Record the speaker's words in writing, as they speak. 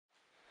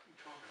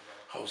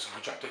Oh, so I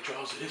dropped the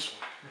draws of this one.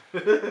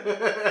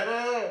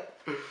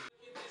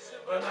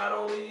 But not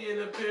only in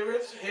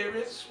appearance, here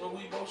it's what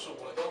we both so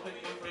want. Don't be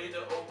afraid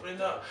to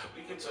open up.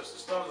 We can touch the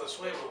stars, I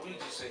swear, but we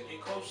just ain't get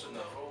close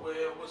enough.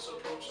 Aware what's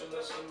approaching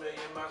us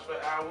 1,000,000 miles per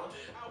hour.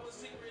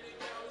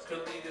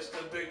 Could lead us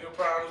to bigger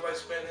problems like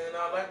spending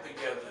our life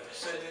together.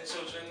 Sending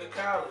children to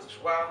college,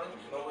 wilding.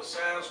 You know it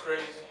sounds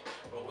crazy,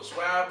 but what's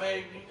wild,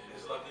 baby,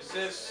 is love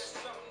exists.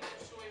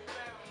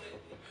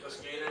 Let's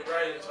get it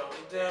right and talk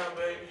it down,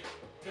 baby.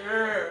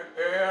 Girl.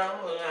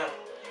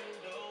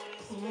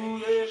 Ooh,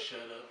 yeah, shut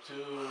up,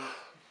 too.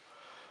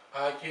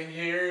 I can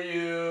hear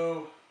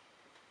you.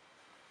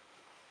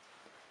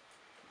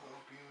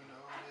 Hope you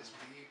know this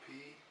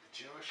BP, that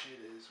your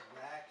shit is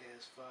whack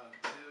as fuck,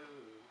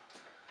 too.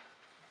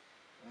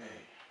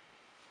 Hey,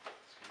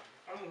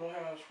 I don't know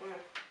how to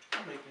explain.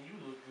 I'm making you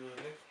look good,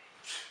 nigga.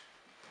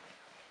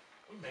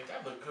 We make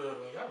that look good on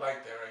you. I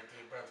like that right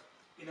there, brother.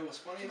 You know what's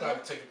funny? You gotta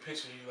take a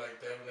picture of you like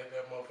that when that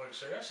motherfucker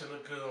shirt. That shit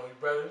look good on you,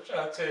 brother. I'm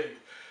trying to tell you.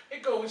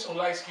 It go with some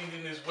light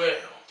skinned as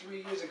well.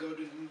 3 years ago,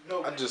 didn't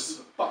know I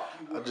just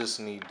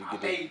need to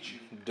get a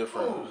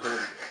different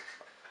hoodie.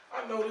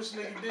 I know this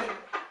nigga did.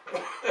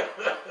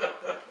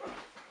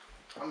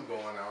 I'm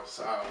going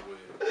outside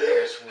with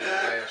Ashman.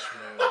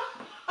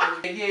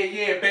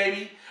 Yeah,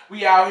 baby.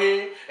 We out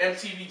here.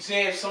 MTV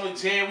Jam, Summer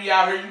Jam. We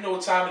out here. You know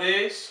what time it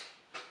is.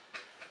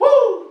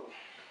 Woo!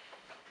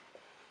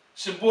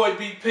 It's your boy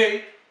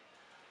BP.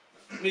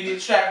 Media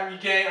Trappery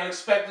Gang,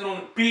 Un-Xpected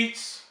on the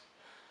beats.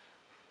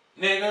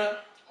 Nigga.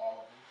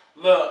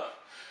 Look.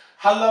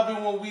 I love it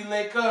when we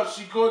link up.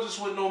 She gorgeous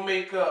with no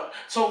makeup.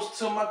 Toast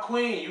to my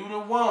queen, you the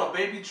one.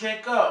 Baby,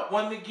 drink up.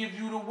 One to give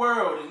you the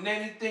world and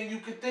anything you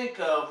could think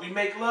of. We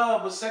make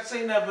love, but sex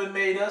ain't never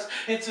made us.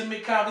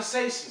 Intimate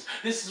conversations.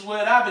 This is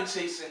what I've been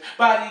chasing.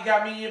 Body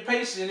got me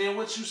impatient, and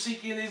what you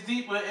seeking is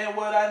deeper, and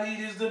what I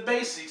need is the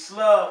basics.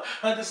 Love,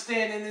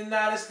 understanding, and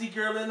honesty,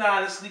 girl, and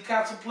honestly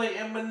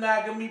contemplating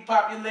monogamy,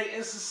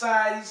 populating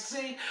society.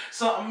 See,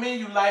 something in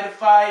you light a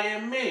fire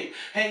in me,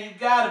 and you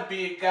gotta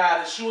be a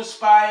goddess. You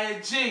inspire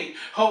a G.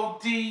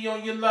 Hold D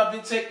on your love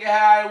and take it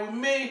high with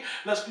me.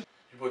 Let's be.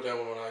 You put that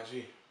one on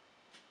IG.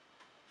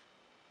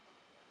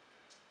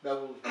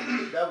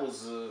 That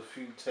was a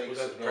few takes Was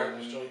that the ago.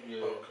 practice joint?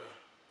 Yeah. Oh, okay.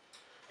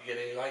 You get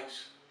any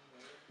likes?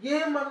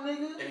 Yeah, my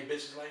nigga. Any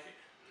bitches like it?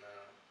 Nah.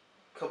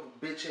 Couple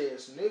bitch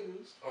ass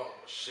niggas. Oh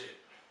shit.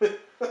 Sound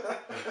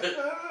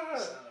about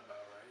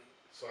right.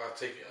 So I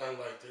take it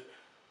unliked it.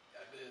 I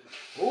did.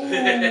 Ooh.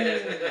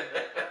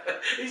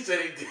 He said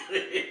he did.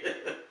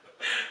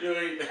 You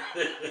ain't.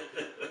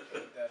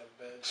 That a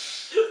bitch.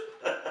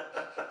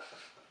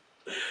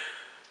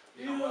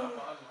 You know what? I'm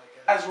like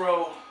that. Eyes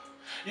roll.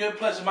 You're a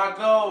pleasure, my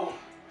goal.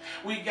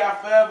 We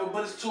got forever,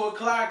 but it's 2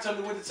 o'clock. Tell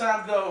me where the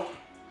time go.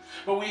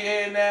 But we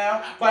here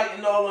now,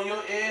 biting all on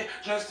your ear,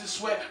 drenched in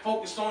sweat,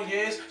 focused on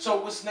years. So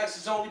what's next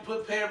is only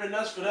preparing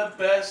us for the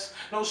best.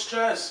 No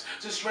stress,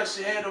 just rest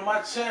your head on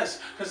my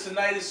chest. Cause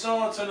tonight it's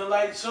on, turn the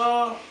lights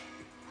on.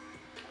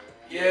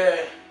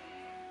 Yeah.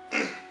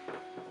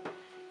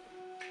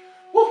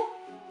 Woo!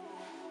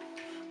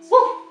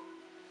 Woo!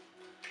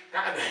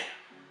 Goddamn.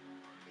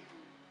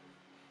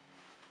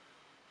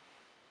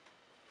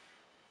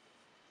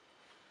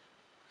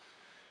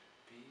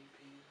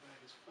 BP's whack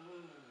as fuck.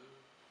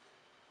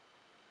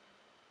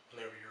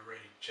 Whenever you're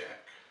ready,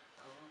 Jack.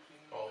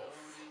 Oh.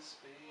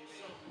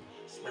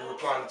 Been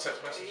replying to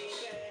text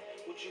messages.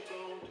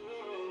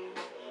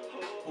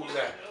 Who's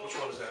that? Which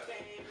one is that?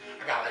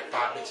 I got like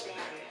 5 bitches in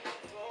there.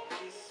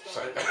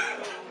 So,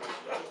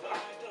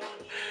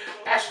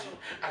 actually,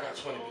 I got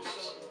 20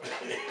 bitches.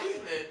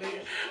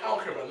 I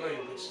don't care about none of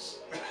you bitches.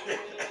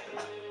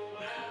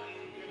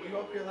 We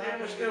hope you're Damn,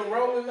 laughing. we're still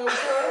rolling those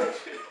guys.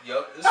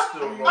 Yup, it's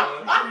still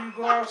rolling. Before you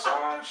go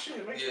outside,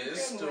 shit, make sure Yeah,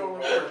 it's the still camera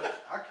rolling. rolling.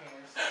 I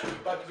can't.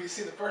 About to be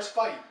see the first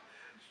fight.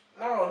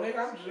 No, nigga,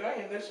 I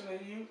ain't listening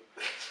to you.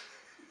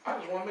 I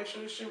just want to make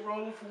sure this shit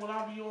rolling for when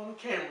I be on the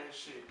camera and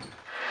shit.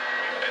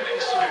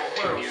 This shit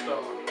is world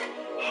star.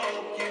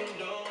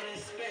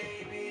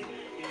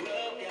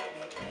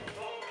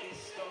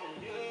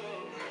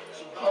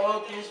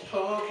 Hocus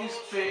pocus,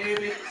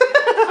 baby.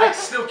 I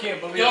still can't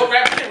believe Yo, it.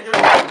 rap it.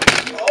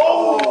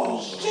 Oh,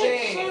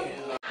 shit.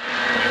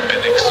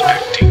 Been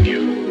expecting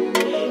you.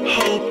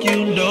 Hope you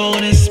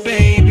notice,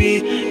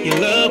 baby. Your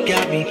love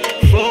got me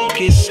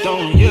focused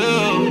on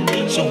you.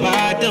 So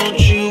why don't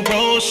you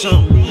roll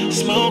some,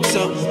 smoke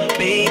something,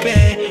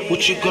 baby?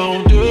 What you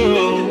gonna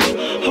do?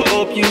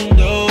 Hope you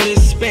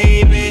notice,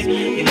 baby.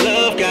 Your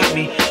love got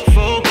me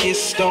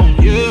focused on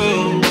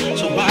you.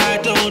 So why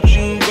don't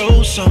you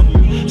roll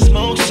something,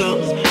 smoke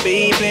something,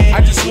 baby?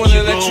 I just wanna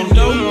What let you gonna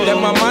know do? that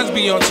my mind's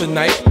be on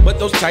tonight, but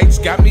those tights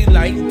got me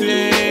like,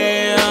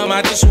 damn.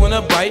 I just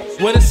wanna bite.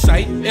 What a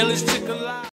sight, illest chick alive.